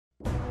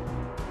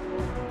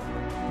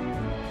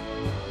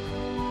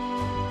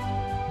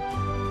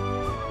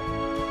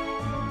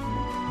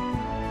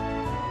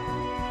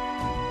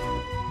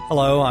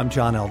Hello, I'm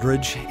John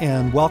Eldridge,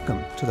 and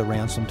welcome to the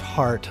Ransomed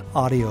Heart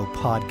audio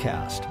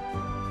podcast.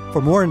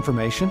 For more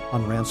information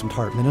on Ransomed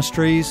Heart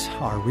Ministries,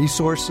 our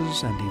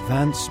resources and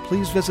events,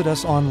 please visit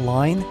us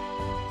online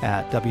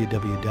at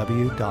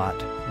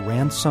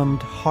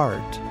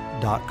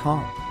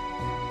www.ransomedheart.com.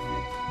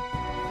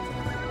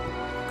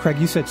 Craig,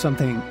 you said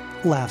something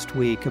last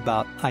week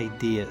about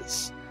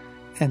ideas,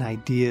 and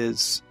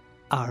ideas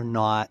are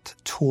not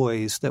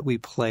toys that we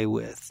play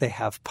with. They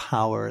have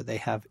power, they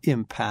have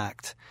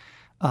impact.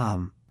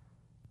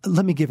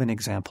 Let me give an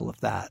example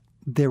of that.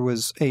 There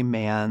was a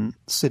man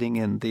sitting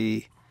in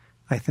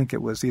I think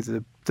it was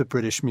either the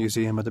British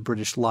Museum or the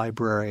British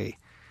Library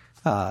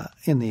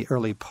in the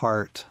early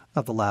part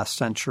of the last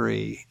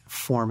century,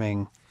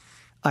 forming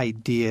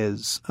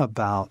ideas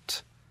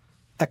about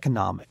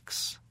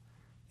economics.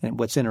 And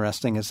what's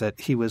interesting is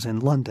that he was in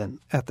London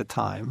at the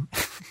time,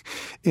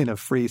 in a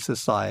free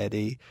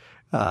society,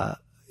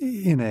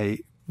 in a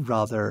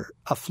rather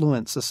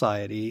affluent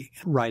society,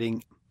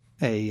 writing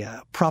a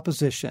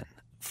proposition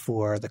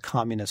for the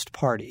Communist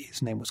Party.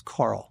 His name was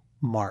Karl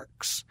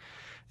Marx.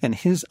 And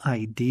his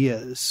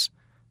ideas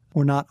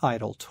were not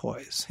idle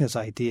toys. His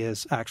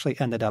ideas actually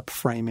ended up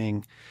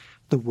framing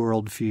the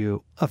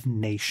worldview of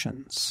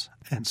nations,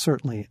 and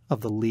certainly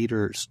of the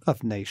leaders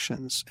of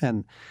nations.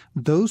 And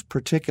those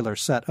particular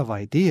set of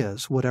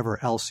ideas, whatever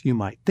else you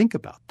might think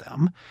about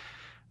them,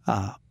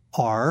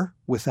 are,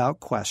 without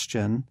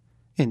question,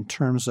 in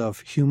terms of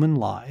human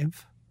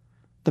life,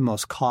 the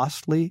most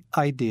costly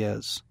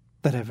ideas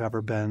that have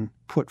ever been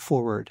put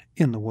forward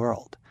in the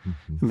world.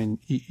 Mm-hmm. I mean,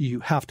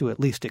 you have to at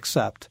least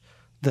accept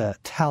the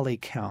tally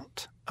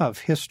count of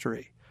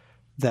history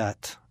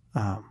that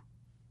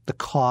the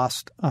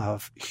cost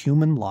of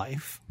human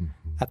life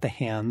at the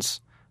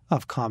hands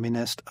of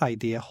communist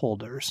idea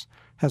holders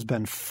has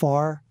been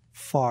far,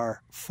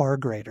 far, far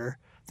greater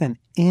than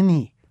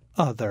any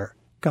other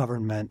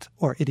government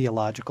or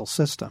ideological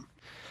system.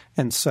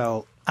 And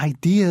so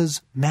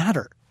ideas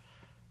matter.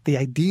 The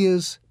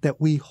ideas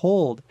that we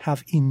hold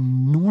have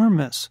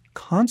enormous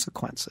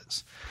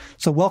consequences.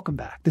 So welcome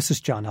back. This is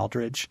John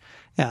Eldridge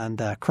and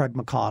Craig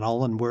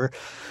McConnell, and we're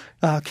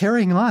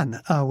carrying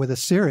on with a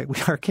series.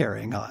 We are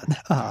carrying on,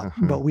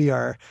 but we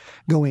are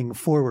going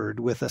forward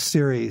with a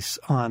series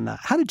on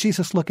how did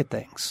Jesus look at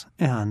things.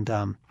 And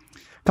a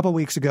couple of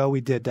weeks ago, we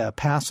did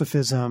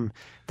pacifism.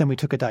 Then we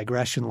took a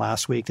digression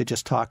last week to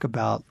just talk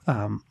about,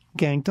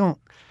 gang, don't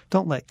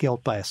let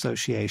guilt by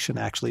association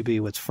actually be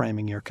what's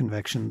framing your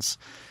convictions.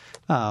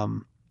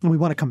 And we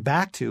want to come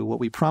back to what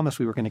we promised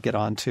we were going to get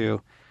onto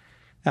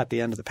at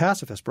the end of the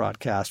pacifist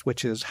broadcast,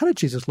 which is how did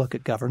Jesus look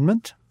at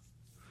government?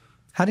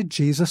 How did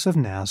Jesus of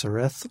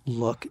Nazareth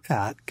look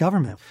at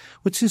government?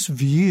 What's his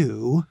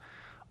view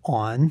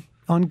on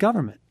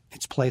government,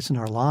 its place in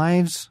our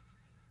lives,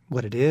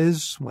 what it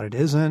is, what it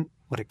isn't,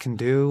 what it can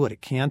do, what it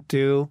can't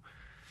do?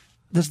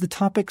 Does the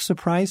topic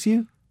surprise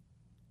you?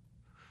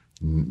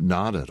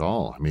 Not at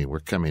all. I mean,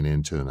 we're coming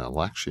into an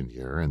election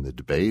year, and the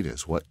debate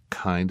is what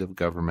kind of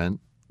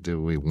government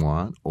do we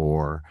want,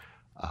 or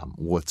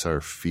what's our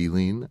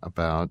feeling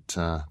about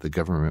the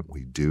government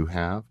we do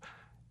have.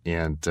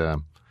 And,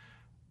 for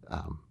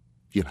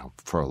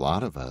a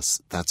lot of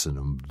us, that's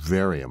a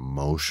very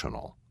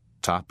emotional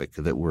topic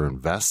that we're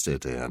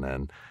invested in.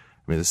 And,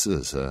 I mean, this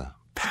is a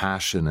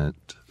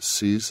passionate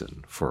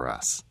season for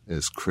us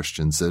as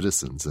Christian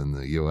citizens in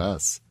the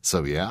U.S.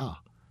 So, yeah.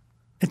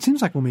 It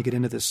seems like when we get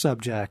into this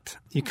subject,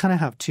 you kind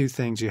of have two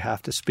things you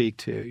have to speak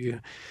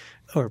to,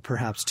 or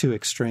perhaps two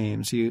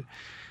extremes. You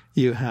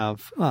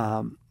have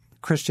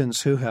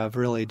Christians who have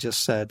really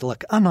just said,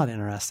 look, I'm not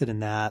interested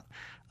in that.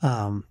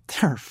 There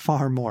are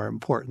far more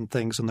important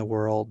things in the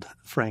world,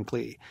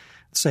 frankly,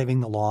 saving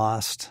the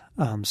lost,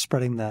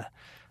 spreading the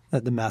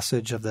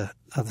message of the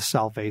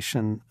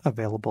salvation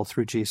available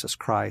through Jesus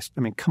Christ.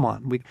 I mean, come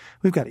on,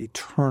 we've got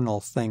eternal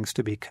things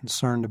to be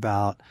concerned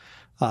about.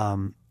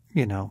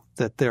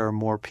 That there are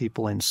more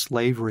people in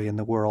slavery in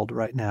the world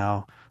right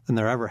now than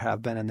there ever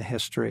have been in the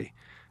history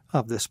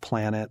of this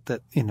planet,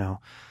 that,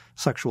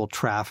 sexual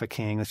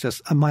trafficking. It's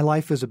just my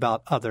life is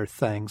about other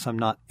things. I'm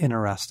not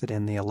interested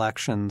in the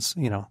elections,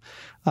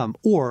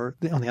 or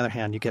on the other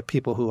hand, you get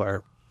people who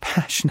are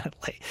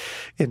passionately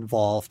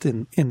involved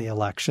in the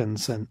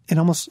elections. And it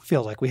almost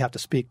feels like we have to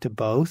speak to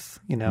both,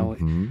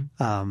 And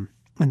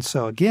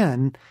so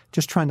again,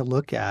 just trying to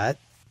look at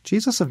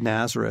Jesus of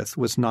Nazareth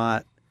was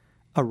not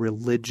a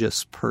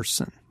religious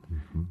person.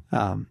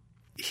 Mm-hmm.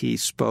 He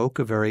spoke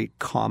a very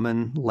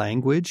common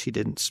language. He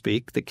didn't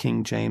speak the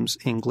King James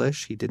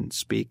English. He didn't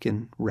speak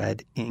in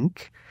red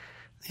ink.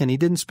 And he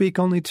didn't speak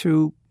only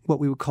to what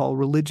we would call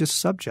religious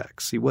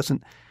subjects. He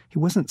wasn't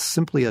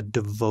simply a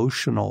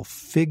devotional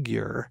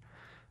figure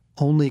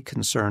only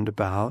concerned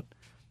about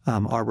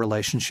our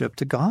relationship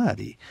to God.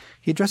 He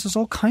addresses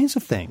all kinds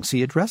of things.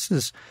 He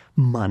addresses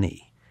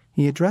money.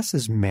 He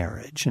addresses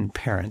marriage and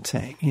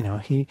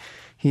parenting.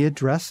 He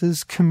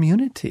addresses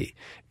community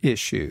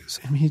issues.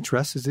 He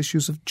addresses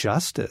issues of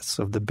justice,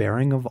 of the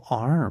bearing of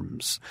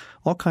arms,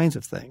 all kinds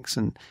of things.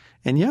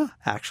 And yeah,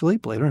 actually,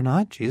 believe it or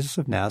not, Jesus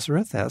of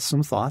Nazareth has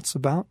some thoughts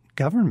about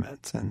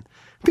government. And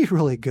it'd be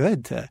really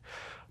good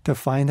to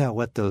find out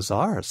what those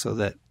are so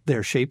that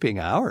they're shaping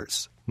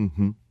ours.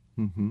 Mm-hmm.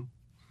 Mm-hmm.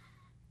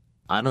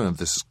 I don't know if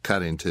this is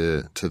cutting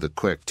to the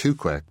quick, too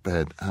quick,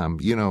 but,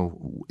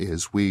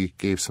 as we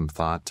gave some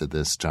thought to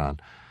this, John,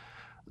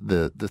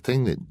 the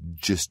thing that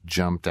just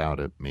jumped out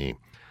at me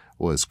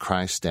was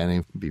Christ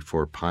standing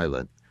before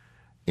Pilate,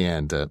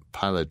 and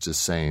Pilate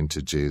just saying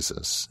to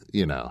Jesus,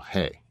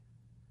 hey,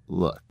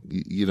 look,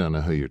 you don't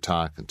know who you're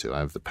talking to. I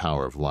have the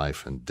power of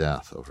life and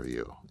death over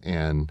you.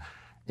 And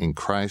in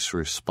Christ's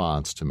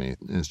response to me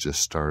is just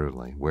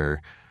startling,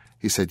 where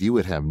he said, you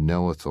would have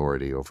no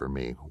authority over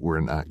me. We're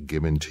not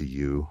given to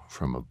you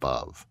from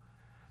above.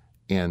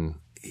 And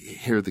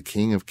here the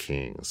King of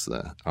Kings,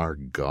 our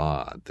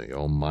God, the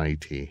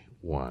Almighty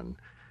One,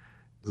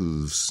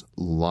 whose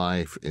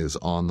life is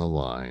on the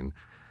line,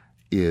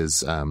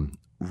 is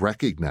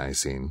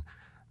recognizing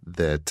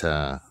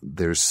that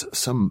there's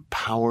some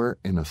power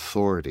and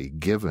authority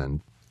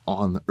given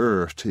on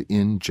earth to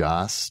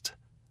unjust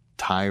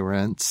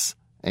tyrants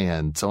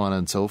and so on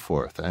and so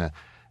forth.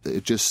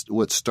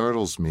 What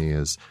startles me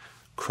is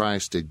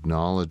Christ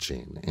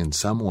acknowledging in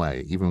some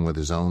way, even with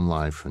his own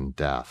life and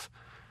death,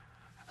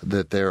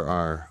 that there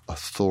are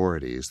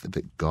authorities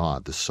that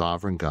God, the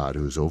sovereign God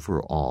who is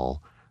over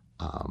all,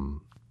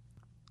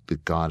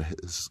 that God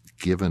has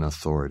given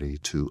authority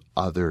to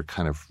other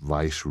kind of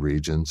vice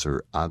regents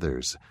or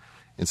others.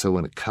 And so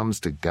when it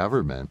comes to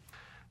government,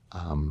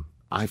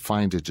 I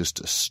find it just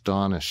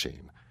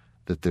astonishing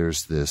that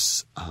there's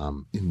this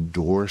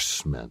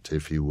endorsement,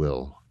 if you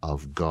will,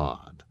 of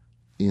God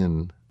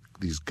in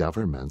these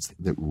governments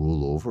that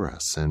rule over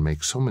us and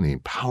make so many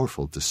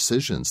powerful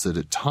decisions that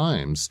at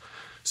times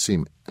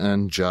seem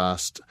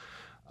unjust,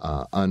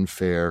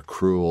 unfair,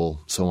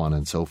 cruel, so on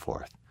and so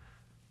forth.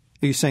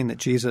 Are you saying that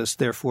Jesus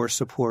therefore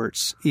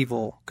supports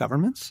evil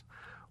governments?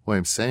 What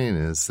I'm saying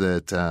is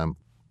that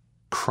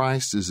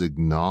Christ is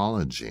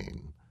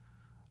acknowledging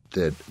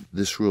that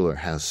this ruler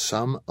has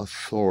some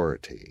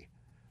authority.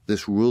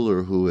 This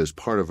ruler who is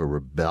part of a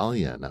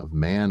rebellion of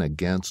man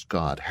against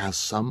God has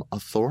some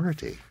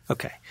authority.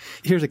 Okay.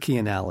 Here's a key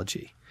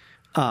analogy.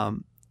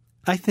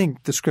 I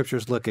think the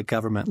scriptures look at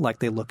government like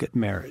they look at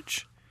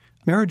marriage.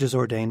 Marriage is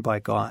ordained by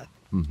God.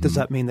 Mm-hmm. Does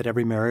that mean that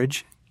every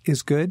marriage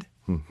is good,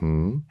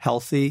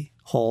 healthy,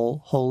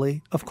 whole,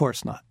 holy? Of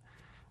course not.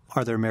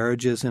 Are there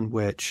marriages in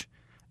which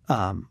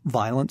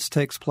violence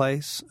takes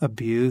place,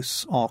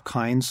 abuse, all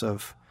kinds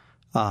of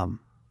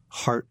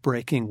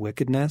heartbreaking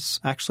wickedness?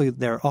 Actually,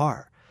 there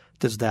are.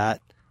 Does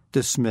that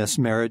dismiss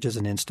marriage as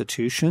an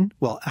institution?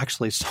 Well,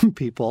 actually, some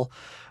people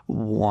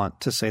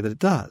want to say that it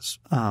does,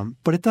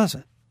 but it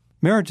doesn't.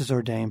 Marriage is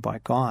ordained by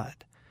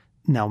God.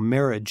 Now,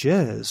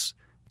 marriages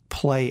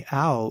play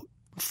out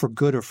for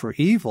good or for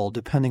evil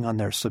depending on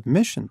their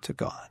submission to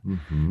God.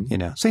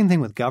 Mm-hmm. Same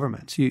thing with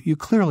governments. You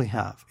clearly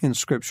have in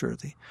Scripture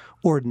the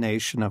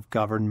ordination of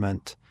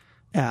government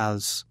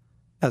as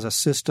a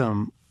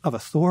system of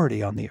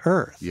authority on the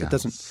earth.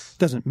 Yes. It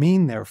doesn't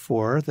mean,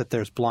 therefore, that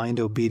there's blind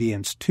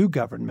obedience to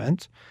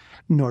government,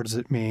 nor does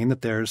it mean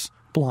that there's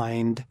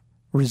blind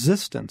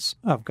resistance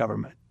of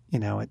government.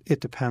 It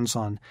depends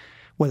on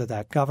whether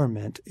that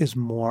government is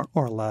more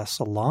or less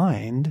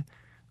aligned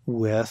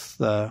with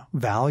the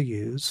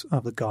values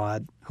of the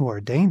God who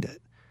ordained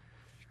it.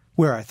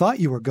 Where I thought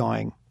you were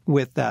going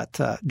with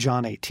that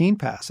John 18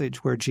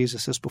 passage where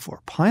Jesus is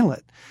before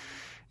Pilate,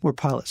 where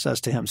Pilate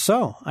says to him,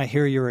 "So, I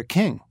hear you're a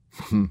king."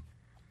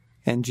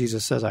 And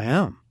Jesus says, "I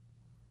am."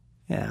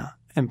 Yeah.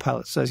 And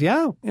Pilate says,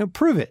 "Yeah,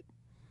 prove it."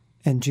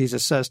 And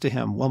Jesus says to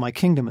him, "Well, my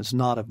kingdom is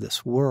not of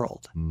this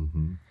world."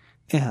 Mm-hmm.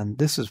 And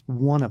this is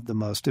one of the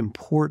most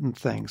important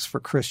things for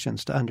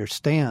Christians to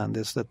understand,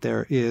 is that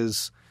there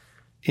is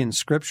in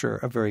Scripture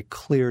a very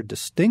clear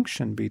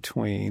distinction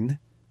between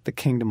the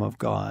kingdom of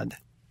God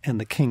and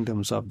the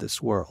kingdoms of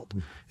this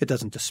world. It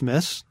doesn't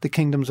dismiss the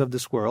kingdoms of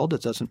this world.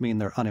 It doesn't mean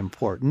they're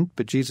unimportant.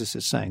 But Jesus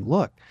is saying,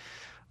 look,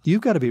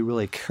 you've got to be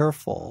really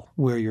careful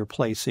where you're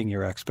placing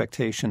your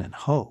expectation and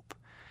hope.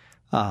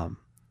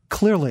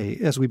 Clearly,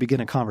 as we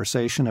begin a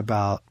conversation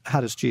about how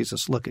does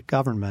Jesus look at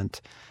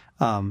government,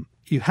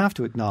 you have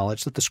to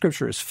acknowledge that the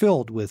Scripture is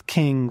filled with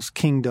kings,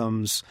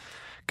 kingdoms,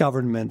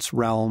 governments,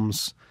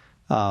 realms.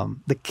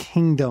 The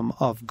kingdom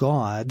of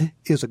God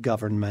is a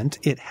government.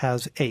 It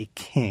has a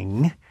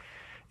king.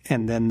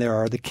 And then there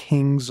are the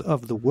kings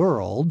of the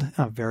world,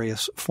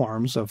 various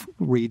forms of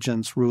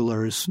regents,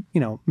 rulers,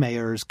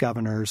 mayors,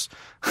 governors,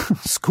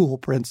 school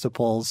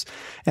principals,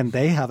 and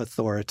they have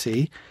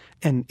authority.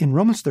 And in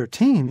Romans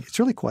 13, it's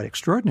really quite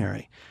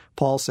extraordinary.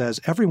 Paul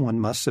says, everyone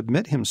must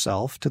submit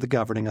himself to the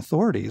governing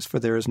authorities, for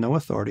there is no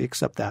authority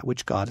except that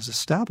which God has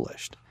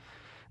established.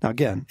 Now,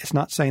 again, it's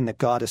not saying that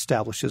God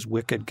establishes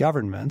wicked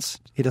governments.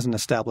 He doesn't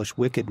establish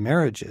wicked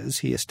marriages.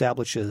 He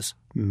establishes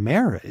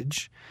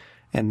marriage.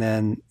 And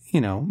then,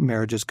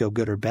 marriages go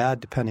good or bad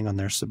depending on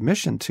their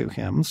submission to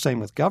him. Same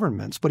with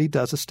governments, but he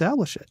does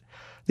establish it.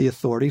 The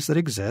authorities that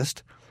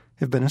exist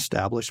have been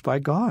established by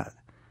God.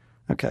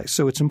 Okay,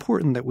 so it's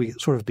important that we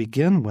sort of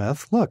begin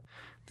with, look,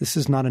 this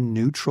is not a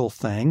neutral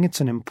thing. It's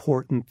an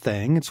important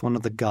thing. It's one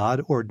of the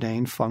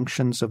God-ordained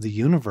functions of the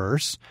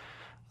universe.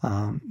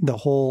 The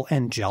whole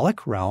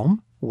angelic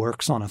realm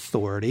works on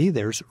authority.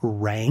 There's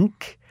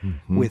rank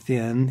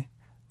within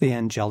the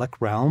angelic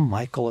realm.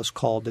 Michael is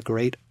called the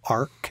great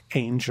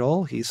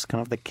archangel. He's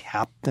kind of the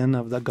captain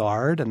of the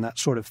guard and that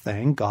sort of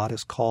thing. God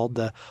is called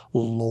the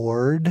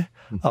Lord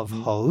of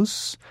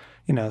hosts.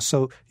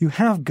 So you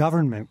have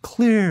government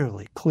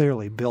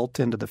clearly built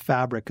into the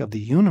fabric of the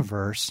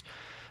universe,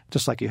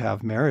 just like you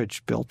have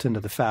marriage built into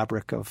the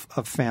fabric of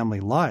family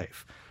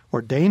life,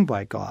 ordained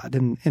by God,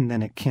 and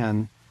then it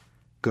can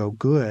go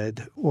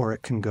good or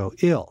it can go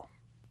ill.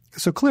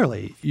 So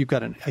clearly, you've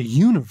got a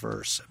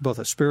universe, both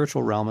a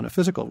spiritual realm and a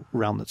physical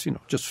realm that's,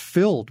 just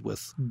filled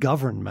with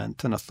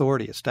government and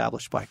authority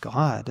established by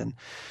God. And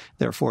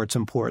therefore, it's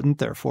important.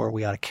 Therefore,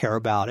 we ought to care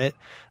about it.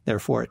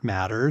 Therefore, it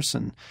matters.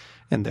 And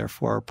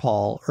therefore,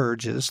 Paul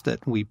urges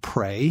that we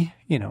pray,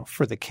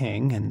 for the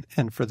king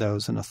and for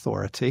those in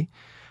authority.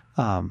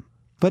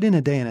 But in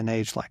a day and an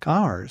age like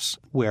ours,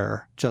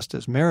 where just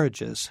as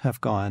marriages have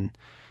gone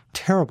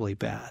terribly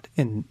bad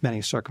in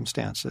many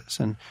circumstances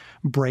and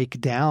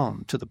break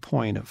down to the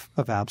point of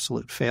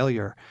absolute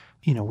failure,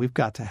 we've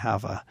got to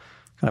have a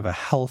kind of a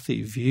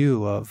healthy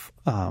view of,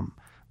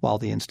 while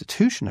the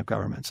institution of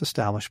government's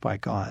established by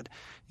God,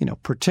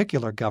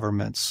 particular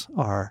governments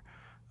are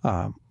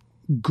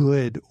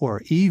good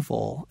or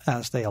evil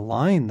as they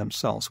align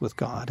themselves with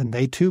God, and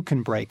they too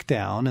can break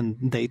down and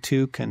they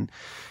too can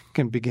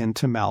begin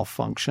to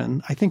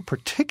malfunction. I think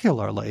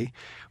particularly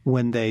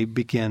when they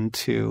begin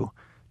to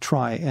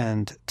try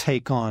and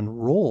take on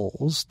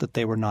roles that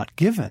they were not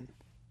given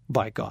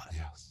by God.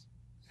 Yes.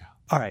 Yeah.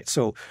 All right,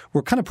 so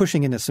we're kind of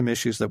pushing into some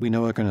issues that we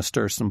know are going to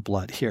stir some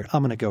blood here.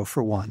 I'm going to go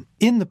for one.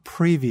 In the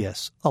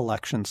previous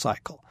election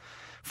cycle,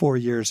 4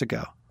 years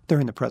ago,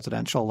 during the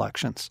presidential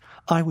elections,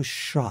 I was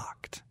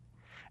shocked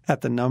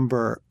at the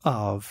number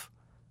of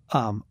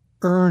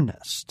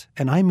earnest,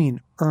 and I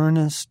mean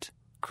earnest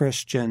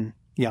Christian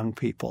young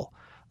people.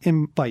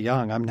 And by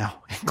young, I'm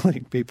now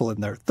including people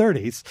in their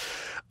 30s,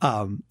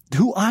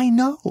 who I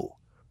know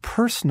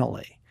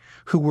personally,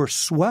 who were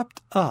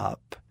swept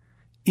up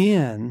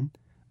in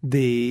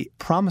the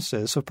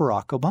promises of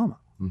Barack Obama.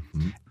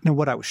 Mm-hmm. Now,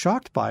 what I was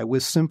shocked by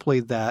was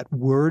simply that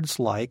words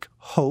like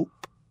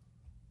hope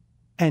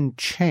and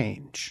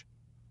change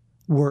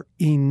were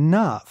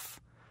enough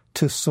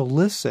to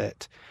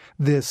solicit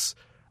this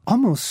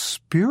almost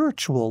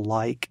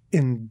spiritual-like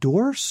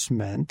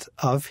endorsement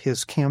of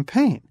his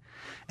campaign.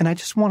 And I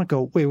just want to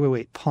go,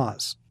 wait,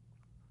 pause.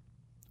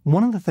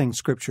 One of the things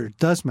Scripture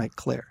does make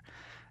clear,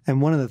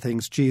 and one of the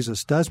things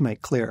Jesus does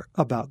make clear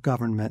about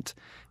government,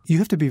 you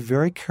have to be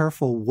very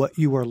careful what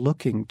you are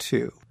looking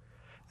to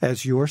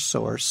as your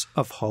source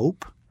of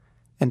hope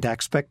and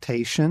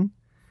expectation.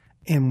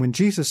 And when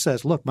Jesus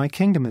says, look, my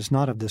kingdom is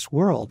not of this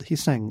world,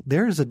 he's saying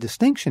there is a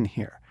distinction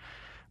here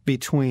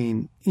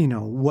between,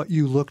 what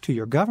you look to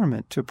your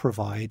government to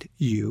provide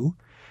you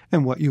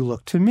and what you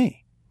look to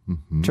me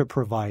to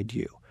provide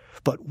you.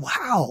 But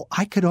wow,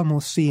 I could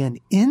almost see an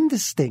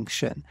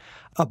indistinction,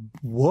 a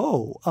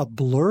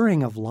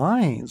blurring of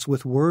lines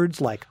with words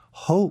like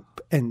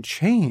hope and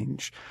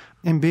change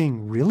and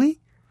being really?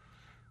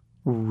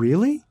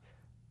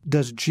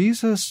 Does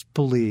Jesus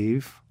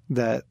believe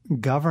that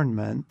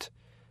government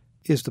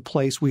is the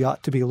place we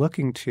ought to be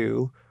looking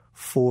to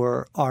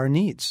for our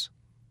needs,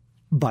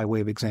 by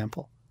way of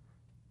example?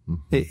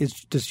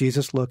 Does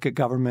Jesus look at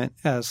government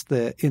as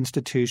the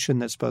institution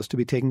that's supposed to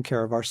be taking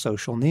care of our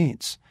social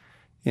needs?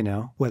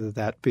 Whether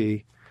that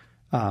be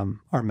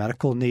our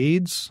medical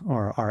needs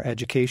or our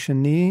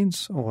education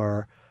needs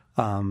or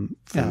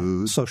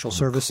food, social or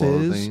services.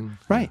 Clothing.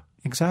 Right,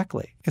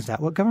 exactly. Is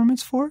that what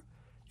government's for?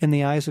 In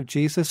the eyes of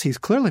Jesus, he's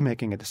clearly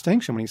making a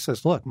distinction when he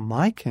says, look,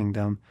 my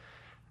kingdom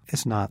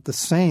is not the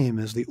same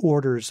as the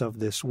orders of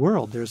this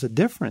world. There's a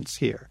difference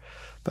here.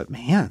 But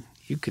man,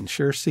 you can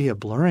sure see a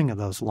blurring of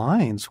those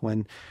lines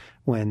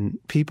when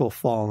people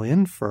fall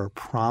in for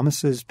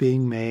promises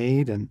being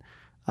made. And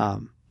I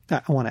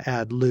want to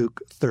add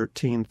Luke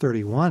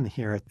 13:31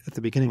 here at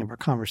the beginning of our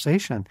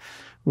conversation,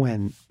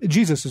 when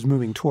Jesus is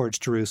moving towards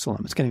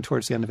Jerusalem. It's getting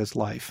towards the end of his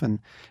life, and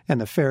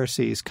the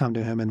Pharisees come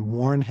to him and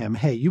warn him,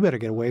 hey, you better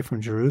get away from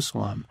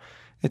Jerusalem.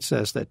 It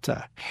says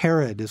that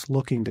Herod is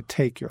looking to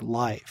take your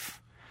life.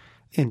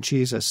 And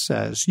Jesus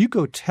says, you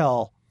go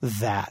tell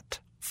that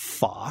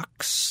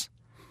fox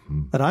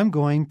that I'm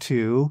going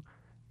to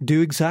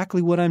do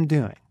exactly what I'm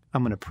doing.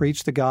 I'm going to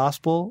preach the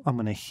gospel. I'm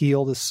going to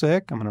heal the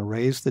sick. I'm going to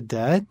raise the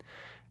dead.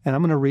 And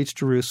I'm going to reach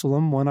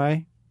Jerusalem when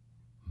I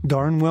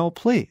darn well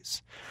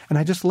please. And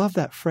I just love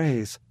that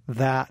phrase,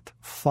 that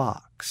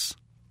fox.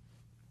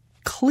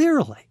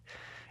 Clearly,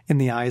 in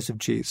the eyes of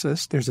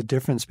Jesus. There's a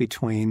difference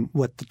between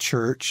what the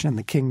church and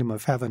the kingdom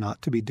of heaven ought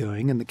to be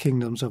doing and the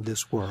kingdoms of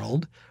this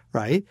world,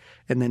 right?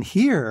 And then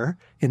here,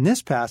 in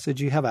this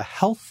passage, you have a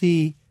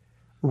healthy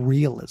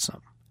realism.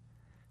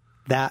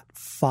 That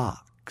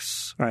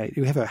fox, right?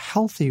 You have a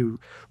healthy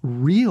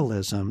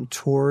realism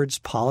towards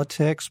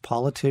politics,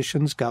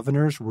 politicians,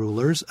 governors,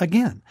 rulers.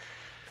 Again,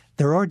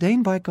 they're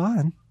ordained by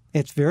God.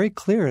 It's very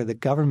clear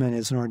that government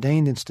is an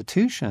ordained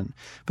institution,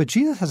 but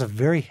Jesus has a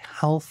very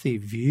healthy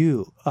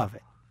view of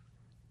it.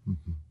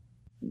 Mm-hmm.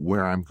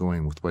 Where I'm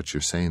going with what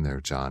you're saying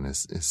there, John,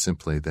 is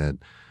simply that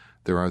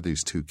there are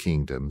these two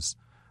kingdoms.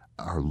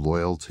 Our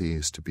loyalty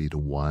is to be to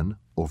one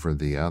over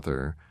the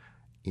other,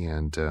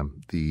 and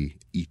the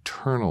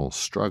eternal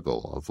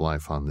struggle of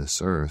life on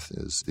this earth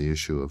is the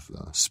issue of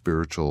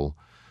spiritual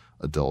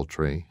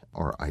adultery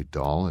or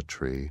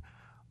idolatry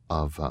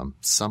of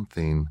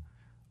something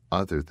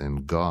other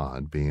than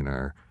God being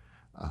our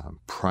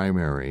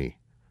primary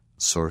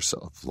source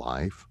of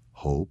life,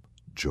 hope,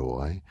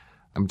 joy.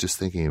 I'm just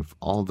thinking of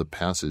all the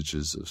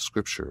passages of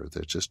Scripture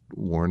that just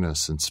warn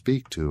us and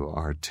speak to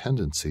our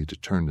tendency to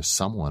turn to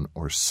someone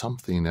or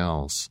something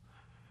else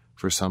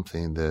for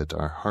something that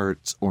our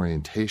heart's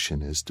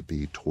orientation is to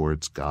be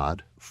towards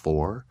God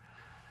for.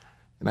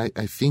 And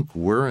I think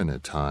we're in a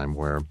time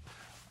where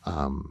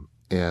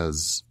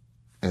as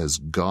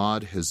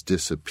God has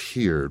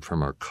disappeared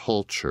from our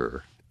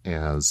culture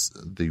as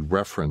the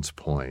reference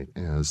point,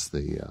 as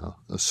the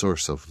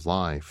source of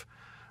life,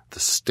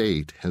 the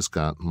state has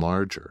gotten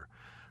larger.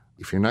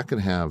 If you're not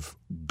going to have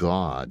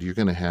God, you're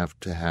going to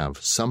have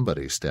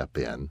somebody step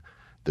in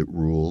that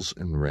rules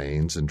and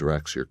reigns and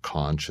directs your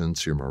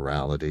conscience, your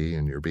morality,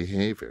 and your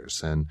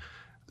behaviors. And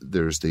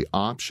there's the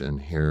option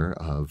here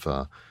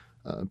of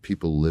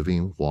people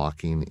living,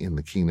 walking in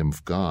the kingdom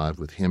of God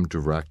with Him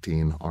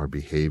directing our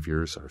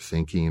behaviors, our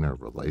thinking, our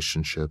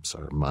relationships,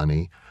 our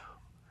money.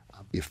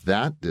 If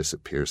that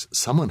disappears,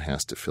 someone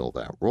has to fill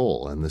that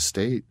role, and the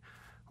state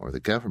or the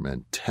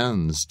government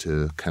tends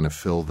to kind of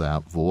fill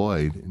that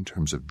void in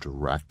terms of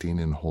directing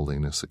and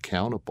holding us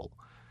accountable.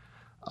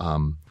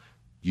 You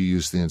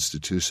use the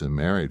institution of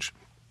marriage.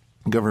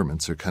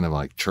 Governments are kind of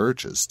like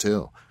churches,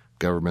 too.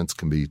 Governments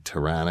can be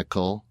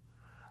tyrannical.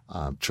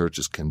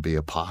 Churches can be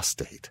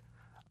apostate.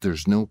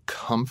 There's no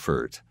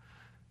comfort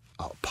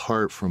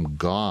apart from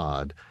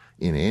God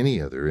in any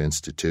other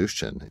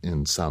institution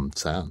in some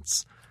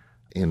sense.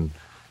 In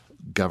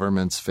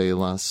governments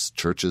fail us,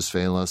 churches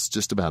fail us,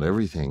 just about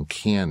everything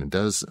can and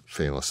does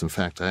fail us. In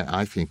fact,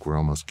 I think we're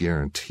almost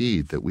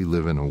guaranteed that we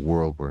live in a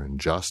world where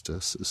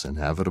injustice is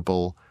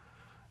inevitable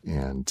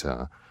and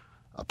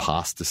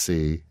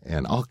apostasy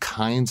and all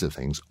kinds of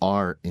things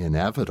are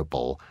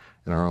inevitable,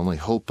 and our only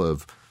hope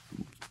of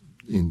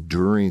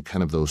enduring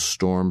kind of those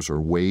storms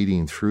or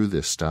wading through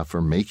this stuff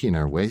or making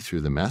our way through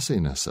the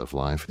messiness of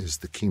life is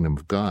the kingdom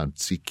of God.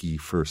 Seek ye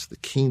first the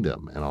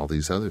kingdom, and all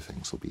these other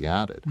things will be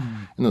added.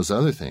 And those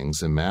other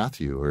things in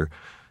Matthew are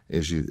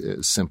as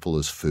simple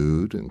as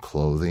food and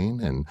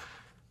clothing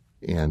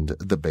and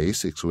the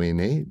basics we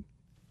need.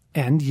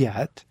 And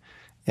yet,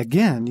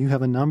 again, you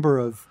have a number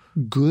of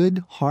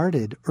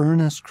good-hearted,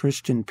 earnest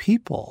Christian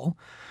people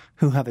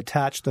who have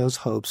attached those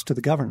hopes to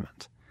the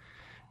government.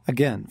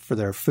 Again, for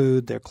their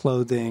food, their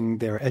clothing,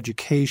 their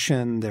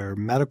education, their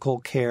medical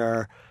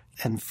care.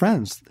 And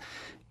friends,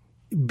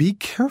 be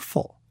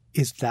careful.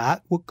 Is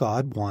that what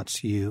God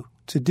wants you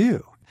to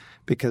do?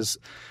 Because,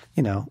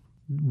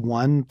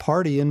 one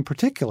party in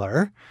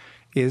particular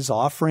is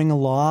offering a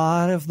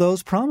lot of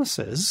those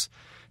promises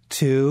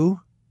to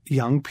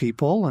young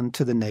people and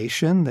to the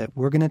nation that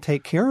we're going to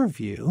take care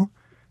of you.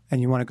 And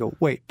you want to go,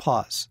 wait,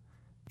 pause.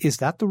 Is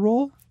that the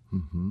role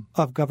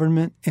of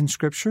government in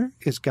Scripture?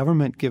 Is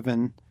government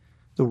given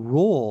the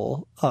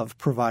role of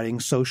providing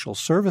social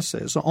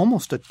services,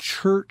 almost a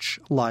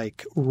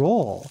church-like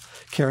role,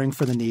 caring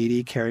for the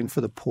needy, caring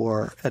for the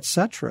poor,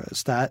 etc.?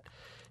 Is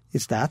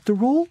that the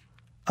role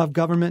of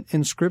government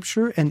in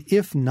Scripture? And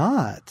if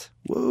not,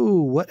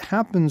 what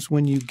happens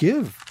when you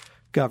give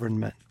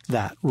government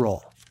that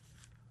role?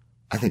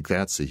 I think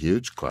that's a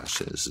huge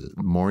question.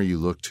 The more you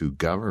look to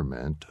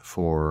government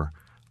for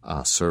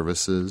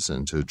services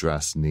and to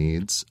address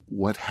needs,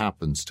 what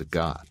happens to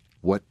God?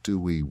 What do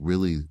we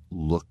really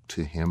look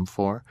to Him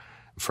for?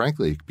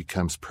 Frankly, it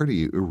becomes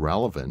pretty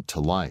irrelevant to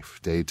life,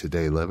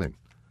 day-to-day living.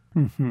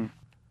 Mm-hmm.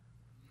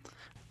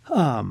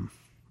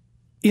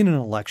 In an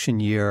election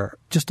year,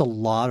 just a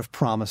lot of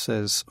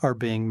promises are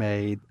being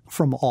made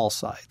from all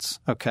sides,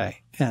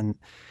 okay? And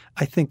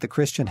I think the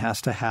Christian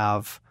has to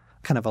have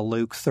kind of a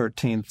Luke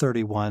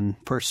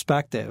 13:31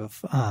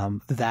 perspective,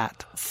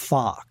 that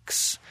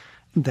fox,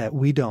 that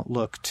we don't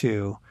look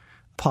to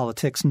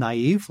politics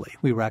naively.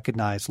 We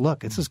recognize, look,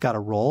 this has got a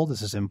role.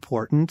 This is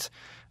important.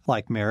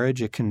 Like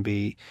marriage, it can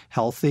be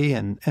healthy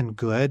and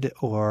good,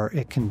 or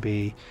it can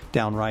be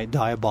downright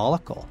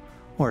diabolical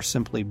or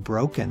simply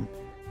broken.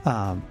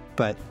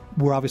 But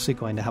we're obviously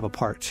going to have a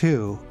part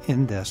 2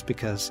 in this,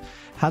 because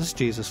how does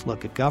Jesus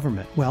look at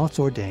government? Well, it's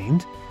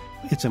ordained.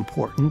 It's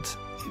important.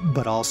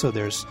 but also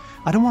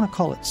I don't want to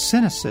call it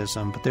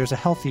cynicism, but there's a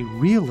healthy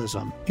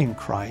realism in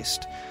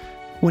Christ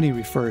when he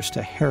refers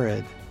to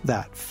Herod,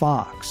 that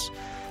fox.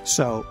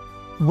 So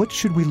what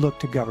should we look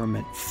to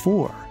government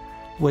for?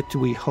 What do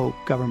we hope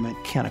government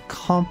can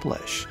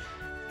accomplish?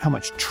 How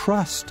much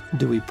trust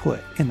do we put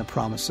in the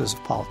promises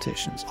of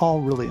politicians? All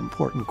really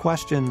important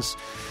questions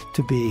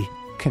to be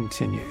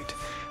continued.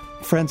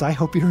 Friends, I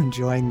hope you're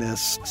enjoying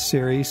this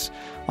series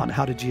on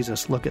how did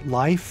Jesus look at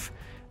life.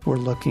 We're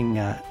looking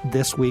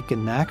this week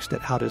and next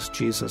at how does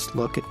Jesus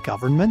look at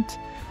government.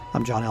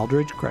 I'm John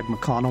Eldridge, Greg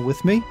McConnell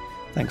with me.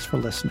 Thanks for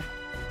listening.